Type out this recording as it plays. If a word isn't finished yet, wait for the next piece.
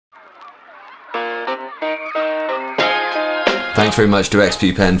Thanks very much to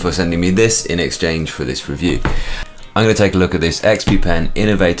XP Pen for sending me this in exchange for this review. I'm going to take a look at this XP Pen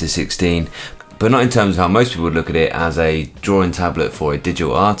Innovator 16, but not in terms of how most people would look at it as a drawing tablet for a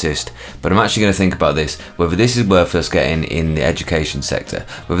digital artist, but I'm actually going to think about this, whether this is worth us getting in the education sector,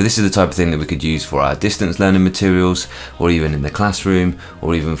 whether this is the type of thing that we could use for our distance learning materials, or even in the classroom,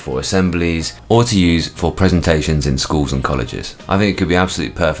 or even for assemblies, or to use for presentations in schools and colleges. I think it could be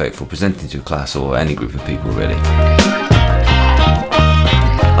absolutely perfect for presenting to a class or any group of people really.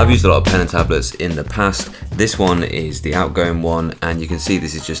 I've used a lot of pen and tablets in the past. This one is the outgoing one, and you can see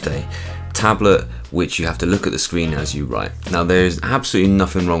this is just a tablet which you have to look at the screen as you write. Now there's absolutely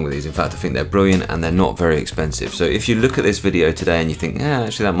nothing wrong with these. In fact, I think they're brilliant and they're not very expensive. So if you look at this video today and you think, yeah,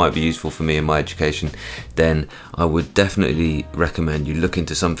 actually that might be useful for me in my education, then I would definitely recommend you look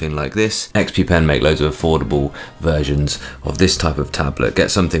into something like this. XP Pen make loads of affordable versions of this type of tablet.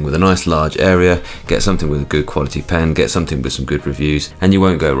 Get something with a nice large area, get something with a good quality pen, get something with some good reviews, and you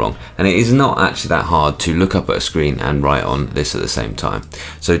won't go wrong. And it is not actually that hard to look up at a screen and write on this at the same time.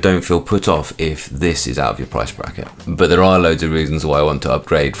 So don't feel put off if this is out of your price bracket. But there are loads of reasons why I want to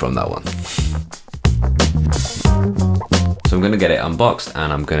upgrade from that one. So I'm going to get it unboxed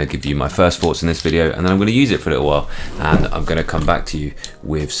and I'm going to give you my first thoughts in this video, and then I'm going to use it for a little while and I'm going to come back to you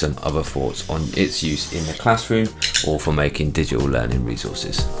with some other thoughts on its use in the classroom or for making digital learning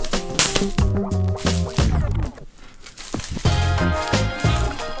resources.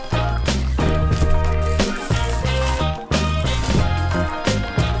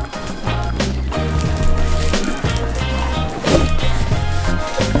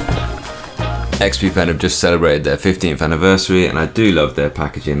 XP Pen have just celebrated their 15th anniversary, and I do love their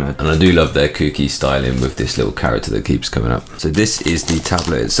packaging and I do love their kooky styling with this little character that keeps coming up. So this is the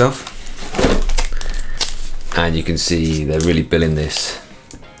tablet itself, and you can see they're really billing this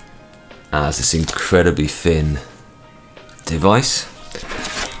as this incredibly thin device.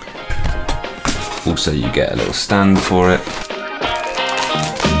 Also you get a little stand for it,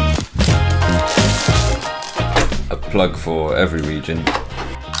 a plug for every region,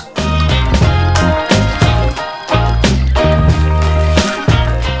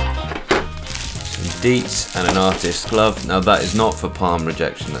 deets and an artist's glove. Now that is not for palm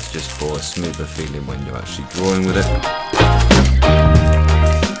rejection, that's just for a smoother feeling when you're actually drawing with it.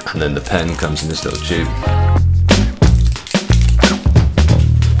 And then the pen comes in this little tube.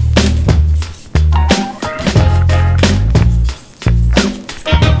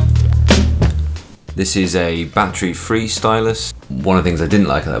 This is a battery-free stylus. One of the things I didn't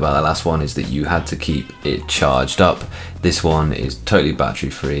like about that last one is that you had to keep it charged up. This one is totally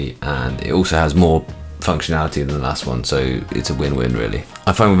battery-free and it also has more functionality than the last one, so it's a win-win really.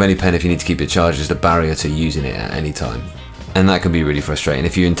 I find with any pen, if you need to keep it charged, there's a barrier to using it at any time. And that can be really frustrating.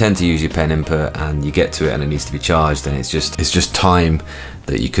 If you intend to use your pen input and you get to it and it needs to be charged, then it's just time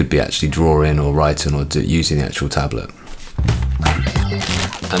that you could be actually drawing or writing or using the actual tablet.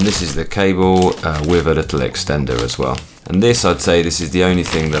 And this is the cable with a little extender as well. And this, I'd say, this is the only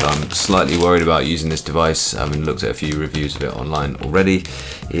thing that I'm slightly worried about using this device, having looked at a few reviews of it online already,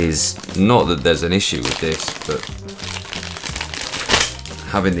 is not that there's an issue with this, but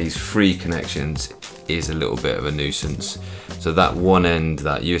having these free connections is a little bit of a nuisance. So that one end,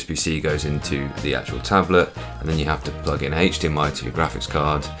 that USB-C goes into the actual tablet, and then you have to plug in HDMI to your graphics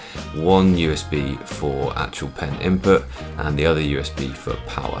card, one USB for actual pen input, and the other USB for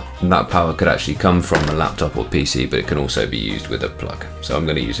power. And that power could actually come from a laptop or PC, but it can also be used with a plug. So I'm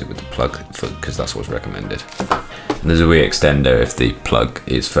going to use it with the plug because that's what's recommended. And there's a wee extender if the plug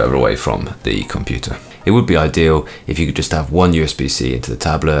is further away from the computer. It would be ideal if you could just have one USB-C into the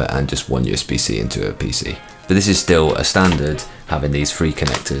tablet and just one USB-C into a PC. But this is still a standard, having these free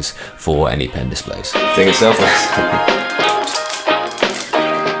connectors for any pen displays. Thing itself.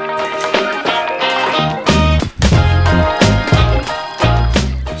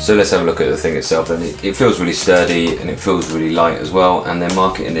 So let's have a look at the thing itself then. It feels really sturdy and it feels really light as well, and they're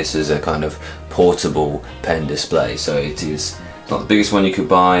marketing this as a kind of portable pen display. So it is not the biggest one you could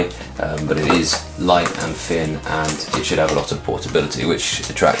buy, but it is light and thin, and it should have a lot of portability, which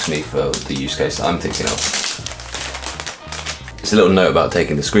attracts me for the use case that I'm thinking of. It's a little note about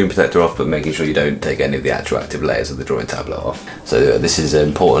taking the screen protector off, but making sure you don't take any of the actual active layers of the drawing tablet off. So this is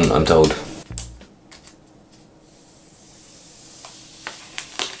important, I'm told.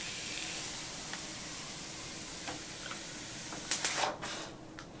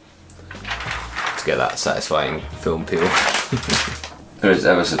 To get that satisfying film peel. There is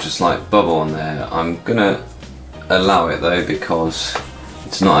ever such a slight bubble on there. I'm gonna allow it though, because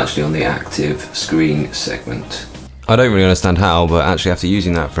it's not actually on the active screen segment. I don't really understand how, but actually after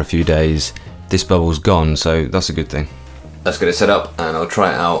using that for a few days, this bubble's gone, so that's a good thing. let's get it set up and I'll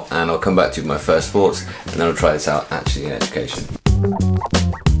try it out and I'll come back to you with my first thoughts, and then I'll try this out actually in education.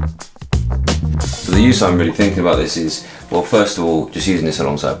 So the use I'm really thinking about this is, well, first of all, just using this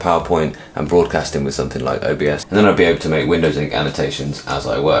alongside PowerPoint and broadcasting with something like OBS, and then I'll be able to make Windows Ink annotations as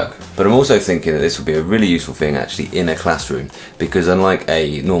I work. But I'm also thinking that this would be a really useful thing actually in a classroom, because unlike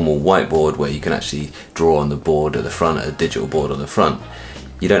a normal whiteboard where you can actually draw on the board at the front, a digital board on the front,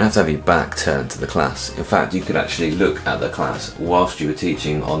 you don't have to have your back turned to the class. In fact, you could actually look at the class whilst you were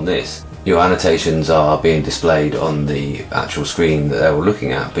teaching on this. Your annotations are being displayed on the actual screen that they're all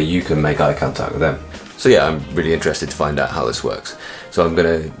looking at, but you can make eye contact with them. So yeah, I'm really interested to find out how this works. So I'm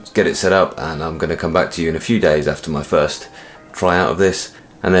going to get it set up and I'm going to come back to you in a few days after my first try out of this.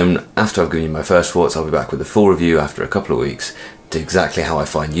 And then after I've given you my first thoughts, I'll be back with a full review after a couple of weeks to exactly how I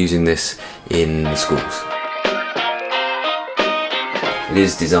find using this in the schools. It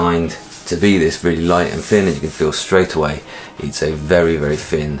is designed to be this really light and thin, and you can feel straight away it's a very, very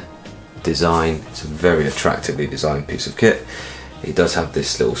thin design. It's a very attractively designed piece of kit. It does have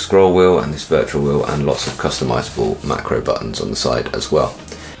this little scroll wheel and this virtual wheel and lots of customizable macro buttons on the side as well.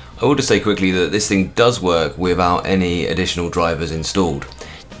 I will just say quickly that this thing does work without any additional drivers installed.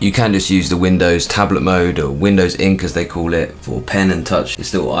 You can just use the Windows tablet mode, or Windows Ink as they call it, for pen and touch.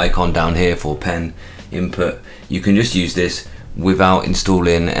 This little icon down here for pen input. You can just use this without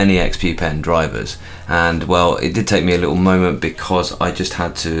installing any XP Pen drivers, and well, it did take me a little moment because I just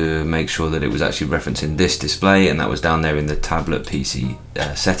had to make sure that it was actually referencing this display, and that was down there in the tablet PC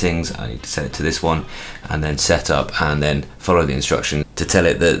settings. I need to set it to this one and then set up and then follow the instruction to tell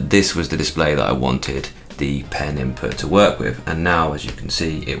it that this was the display that I wanted the pen input to work with. And now, as you can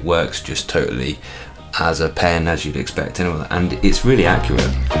see, it works just totally as a pen as you'd expect, and it's really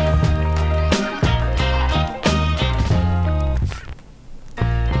accurate.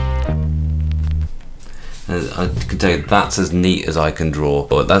 I can tell you that's as neat as I can draw,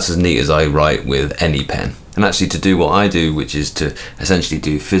 or that's as neat as I write with any pen. And actually to do what I do, which is to essentially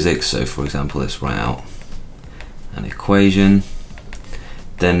do physics, so for example let's write out an equation,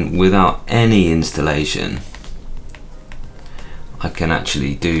 then without any installation I can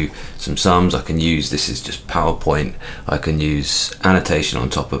actually do some sums. I can use, this is just PowerPoint, I can use annotation on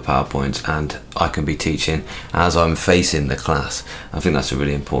top of PowerPoint, and I can be teaching as I'm facing the class. I think that's a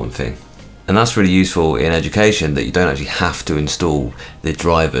really important thing. And that's really useful in education, that you don't actually have to install the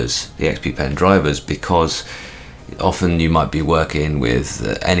drivers, the XP Pen drivers, because often you might be working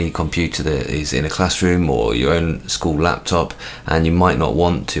with any computer that is in a classroom or your own school laptop, and you might not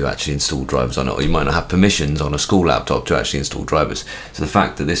want to actually install drivers on it, or you might not have permissions on a school laptop to actually install drivers. So the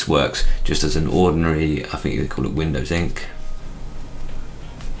fact that this works just as an ordinary, I think you could call it Windows Ink,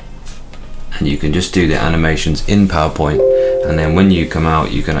 and you can just do the animations in PowerPoint, and then when you come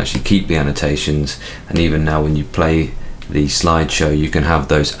out you can actually keep the annotations, and even now when you play the slideshow you can have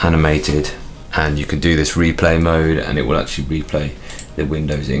those animated, and you can do this replay mode and it will actually replay the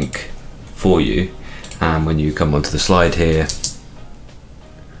Windows Ink for you. And when you come onto the slide here,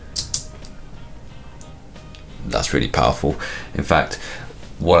 that's really powerful. In fact,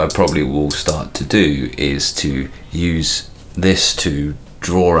 what I probably will start to do is to use this to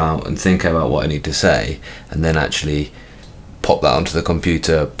draw out and think about what I need to say, and then actually pop that onto the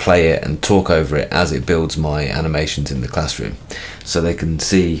computer, play it and talk over it as it builds my animations in the classroom, so they can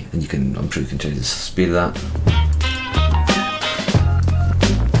see. And you can, I'm sure you can change the speed of that.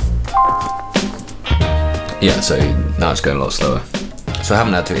 Yeah, so now it's going a lot slower. So I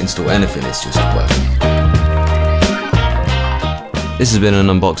haven't had to install anything, it's just working. This has been an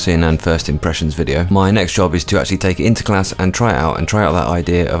unboxing and first impressions video. My next job is to actually take it into class and try it out, that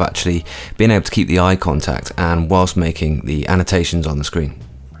idea of actually being able to keep the eye contact and whilst making the annotations on the screen.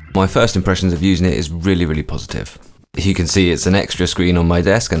 My first impressions of using it is really, really positive. You can see it's an extra screen on my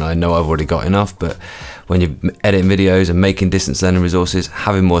desk, and I know I've already got enough, but when you're editing videos and making distance learning resources,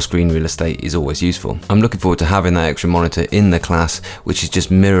 having more screen real estate is always useful. I'm looking forward to having that extra monitor in the class, which is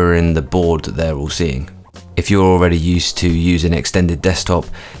just mirroring the board that they're all seeing. If you're already used to using extended desktop,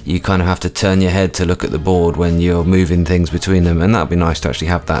 you kind of have to turn your head to look at the board when you're moving things between them, and that'd be nice to actually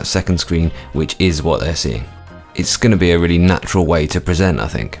have that second screen, which is what they're seeing. It's going to be a really natural way to present, I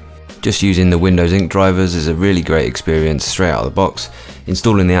think. Just using the Windows Ink drivers is a really great experience straight out of the box.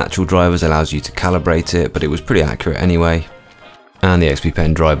 Installing the actual drivers allows you to calibrate it, but it was pretty accurate anyway. And the XP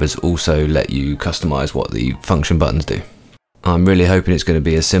Pen drivers also let you customize what the function buttons do. I'm really hoping it's going to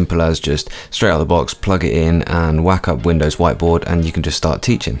be as simple as just straight out of the box, plug it in and whack up Windows Whiteboard and you can just start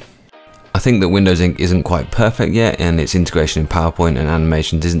teaching. I think that Windows Ink isn't quite perfect yet, and its integration in PowerPoint and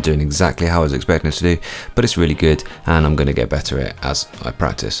animations isn't doing exactly how I was expecting it to do, but it's really good and I'm going to get better at it as I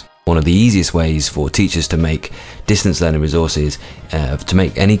practice. One of the easiest ways for teachers to make distance learning resources, to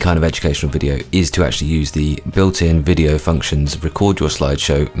make any kind of educational video, is to actually use the built-in video functions, record your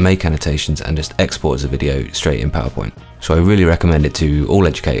slideshow, make annotations, and just export as a video straight in PowerPoint. So I really recommend it to all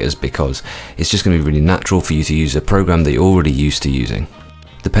educators because it's just going to be really natural for you to use a program that you're already used to using.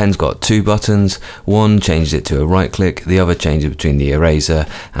 The pen's got two buttons, one changes it to a right click, the other changes between the eraser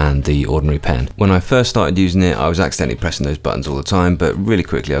and the ordinary pen. When I first started using it, I was accidentally pressing those buttons all the time, but really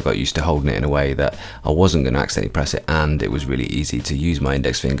quickly I got used to holding it in a way that I wasn't going to accidentally press it, and it was really easy to use my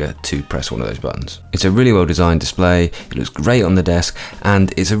index finger to press one of those buttons. It's a really well designed display, it looks great on the desk,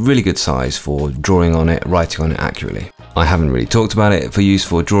 and it's a really good size for drawing on it, writing on it accurately. I haven't really talked about it for use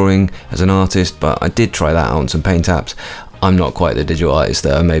for drawing as an artist, but I did try that out on some paint apps. I'm not quite the digital artist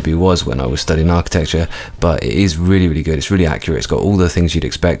that I maybe was when I was studying architecture, but it is really, really good. It's really accurate. It's got all the things you'd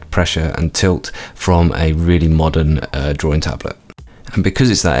expect, pressure and tilt, from a really modern drawing tablet. And because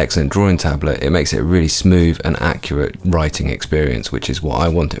it's that excellent drawing tablet, it makes it a really smooth and accurate writing experience, which is what I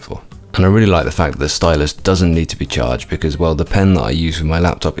want it for. And I really like the fact that the stylus doesn't need to be charged because, well, the pen that I use with my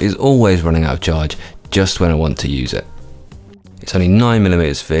laptop is always running out of charge just when I want to use it. It's only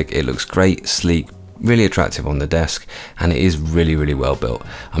 9mm thick, it looks great, sleek, really attractive on the desk, and it is really, really well built.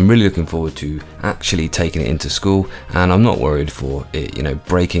 I'm really looking forward to actually taking it into school, and I'm not worried for it, you know,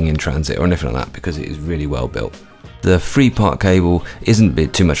 breaking in transit or anything like that because it is really well built. The 3-part cable isn't a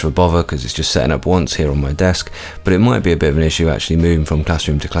bit too much of a bother because it's just setting up once here on my desk, but it might be a bit of an issue actually moving from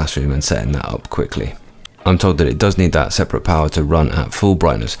classroom to classroom and setting that up quickly. I'm told that it does need that separate power to run at full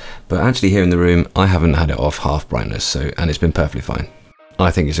brightness, but actually here in the room I haven't had it off half brightness, and it's been perfectly fine. I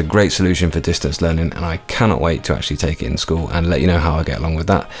think it's a great solution for distance learning, and I cannot wait to actually take it in school and let you know how I get along with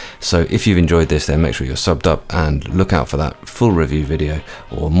that. So if you've enjoyed this, then make sure you're subbed up and look out for that full review video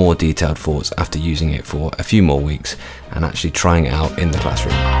or more detailed thoughts after using it for a few more weeks and actually trying it out in the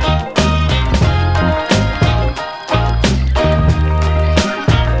classroom.